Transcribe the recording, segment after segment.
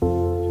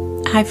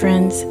Hi,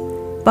 friends.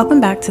 Welcome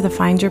back to the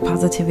Find Your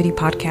Positivity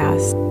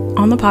podcast.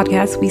 On the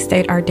podcast, we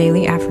state our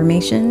daily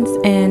affirmations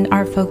and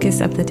our focus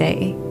of the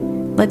day.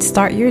 Let's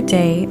start your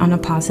day on a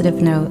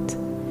positive note.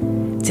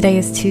 Today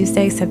is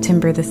Tuesday,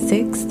 September the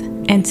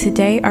 6th, and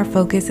today our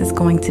focus is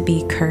going to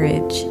be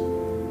courage.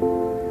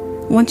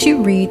 Once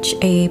you reach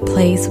a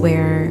place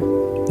where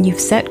you've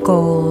set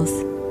goals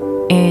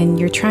and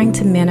you're trying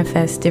to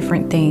manifest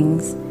different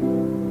things,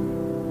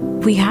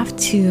 we have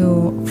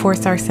to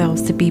force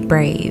ourselves to be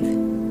brave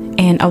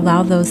and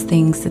allow those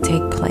things to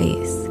take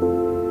place.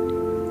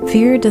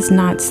 Fear does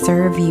not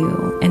serve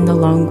you in the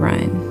long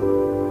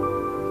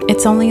run.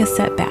 It's only a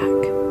setback.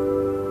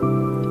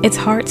 It's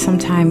hard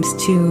sometimes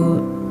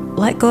to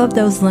let go of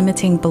those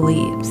limiting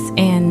beliefs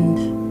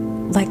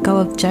and let go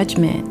of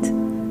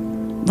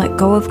judgment, let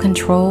go of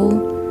control,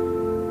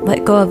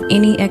 let go of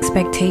any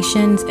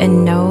expectations,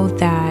 and know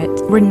that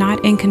we're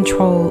not in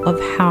control of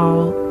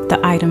how the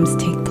items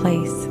take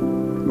place.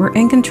 We're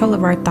in control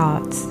of our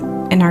thoughts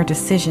and our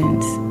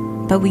decisions,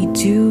 but we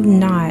do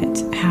not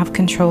have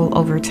control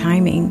over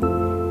timing.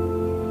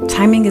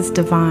 Timing is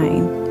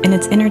divine and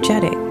it's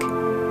energetic.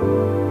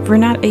 We're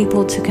not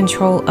able to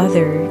control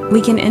others.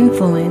 We can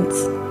influence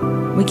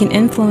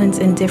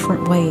in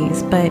different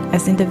ways, but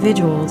as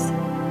individuals,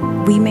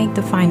 we make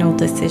the final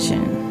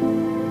decision.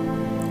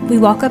 We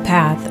walk a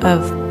path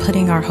of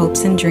putting our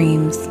hopes and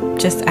dreams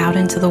just out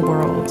into the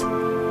world,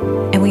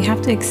 and we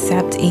have to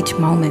accept each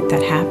moment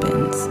that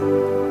happens.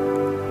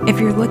 If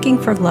you're looking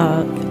for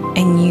love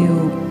and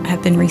you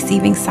have been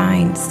receiving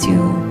signs to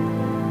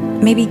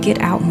maybe get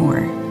out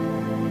more,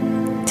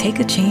 take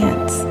a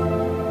chance.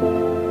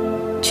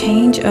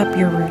 Change up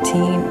your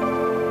routine.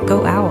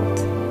 Go out.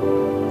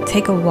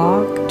 Take a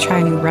walk, try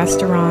a new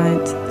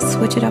restaurant,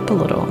 switch it up a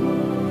little.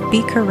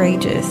 Be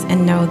courageous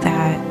and know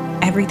that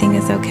everything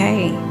is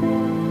okay.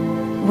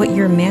 What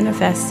you're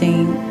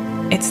manifesting,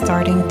 it's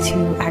starting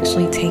to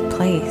actually take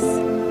place.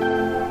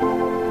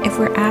 If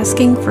we're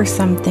asking for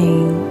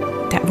something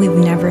that we've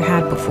never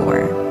had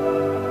before,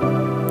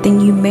 then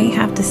you may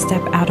have to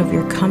step out of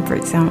your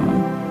comfort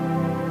zone.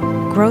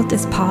 Growth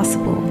is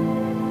possible,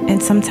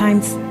 and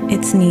sometimes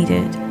it's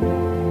needed.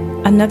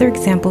 Another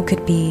example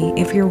could be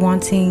if you're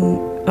wanting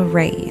a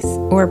raise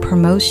or a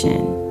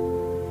promotion,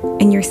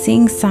 and you're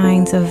seeing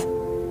signs of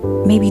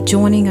maybe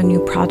joining a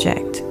new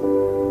project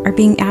or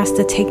being asked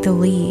to take the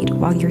lead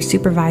while your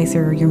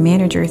supervisor or your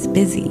manager is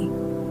busy.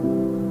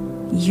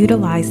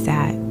 Utilize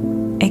that.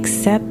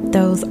 Accept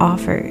those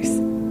offers.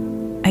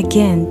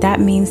 Again, that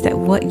means that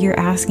what you're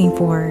asking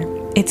for,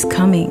 it's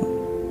coming.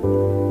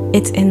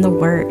 It's in the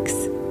works.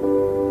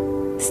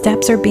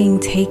 Steps are being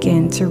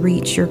taken to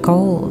reach your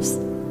goals.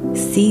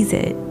 Seize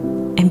it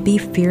and be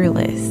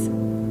fearless.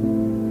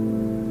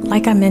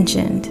 Like I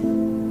mentioned,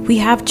 we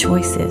have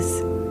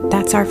choices.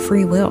 That's our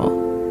free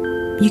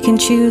will. You can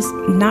choose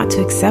not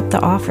to accept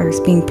the offers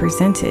being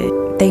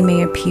presented. They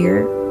may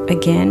appear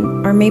again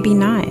or maybe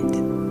not.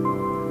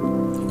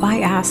 Why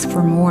ask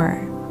for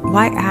more?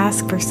 Why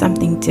ask for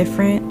something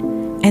different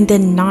and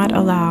then not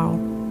allow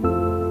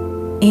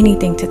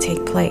anything to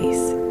take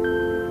place?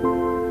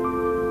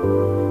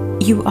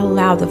 You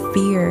allow the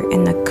fear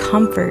and the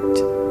comfort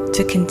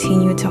to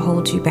continue to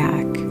hold you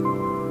back.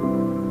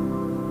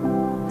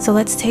 So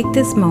let's take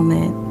this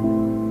moment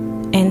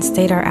and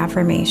state our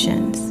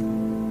affirmations.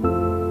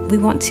 We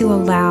want to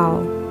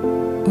allow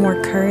more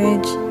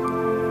courage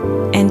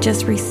and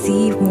just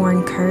receive more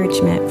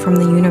encouragement from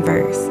the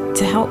universe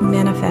to help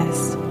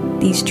manifest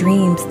these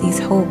dreams, these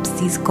hopes,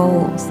 these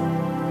goals.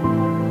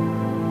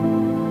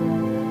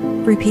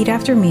 Repeat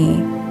after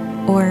me,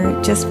 or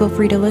just feel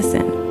free to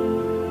listen.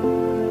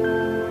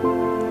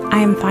 I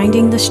am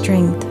finding the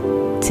strength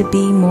to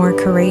be more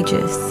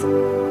courageous.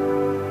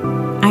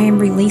 I am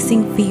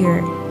releasing fear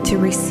to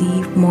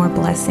receive more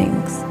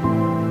blessings.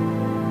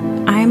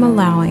 I am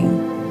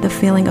allowing the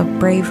feeling of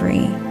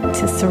bravery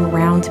to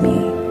surround me.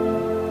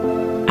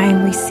 I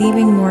am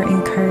receiving more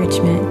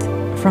encouragement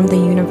from the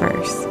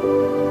universe.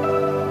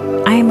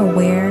 I am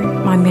aware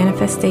my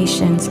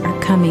manifestations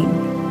are coming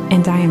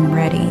and I am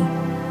ready.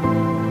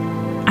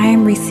 I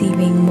am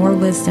receiving more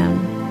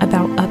wisdom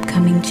about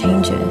upcoming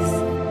changes.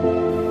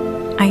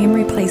 I am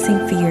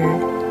replacing fear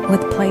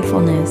with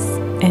playfulness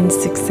and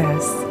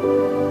success.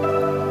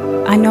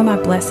 I know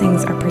my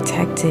blessings are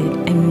protected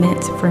and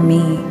meant for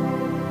me.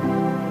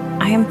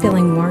 I am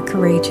feeling more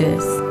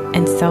courageous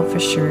and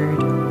self-assured.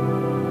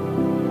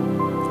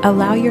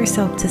 Allow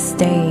yourself to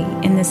stay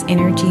in this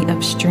energy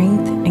of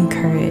strength and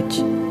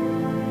courage.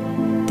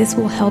 This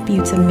will help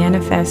you to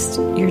manifest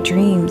your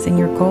dreams and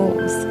your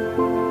goals.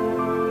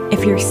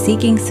 If you're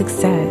seeking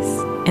success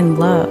and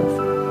love,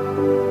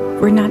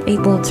 we're not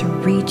able to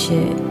reach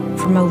it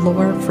from a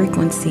lower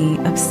frequency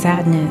of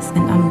sadness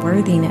and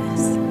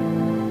unworthiness.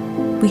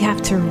 We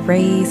have to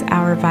raise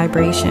our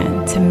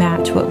vibration to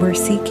match what we're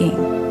seeking.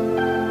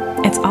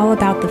 It's all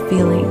about the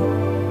feeling.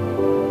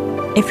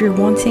 If you're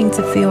wanting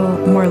to feel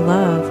more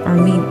love or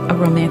meet a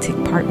romantic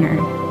partner,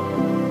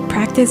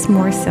 practice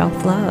more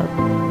self-love.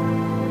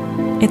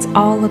 It's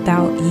all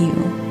about you.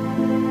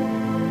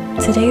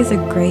 Today is a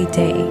great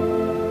day.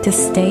 to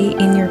stay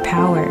in your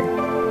power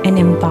and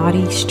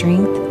embody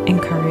strength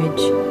and courage.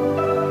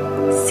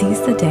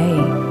 Seize the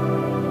day.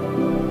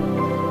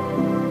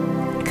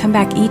 Come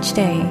back each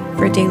day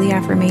for daily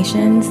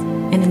affirmations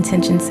and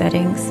intention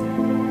settings.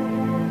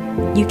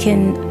 You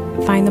can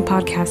find the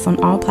podcast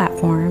on all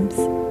platforms.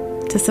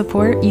 To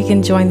support, you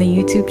can join the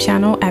YouTube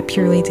channel at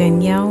Purely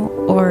Danielle,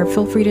 or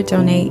feel free to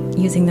donate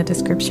using the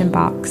description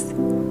box.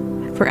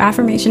 For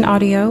affirmation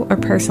audio or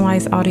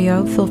personalized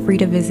audio, feel free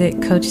to visit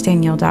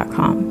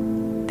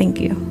CoachDanielle.com. Thank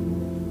you.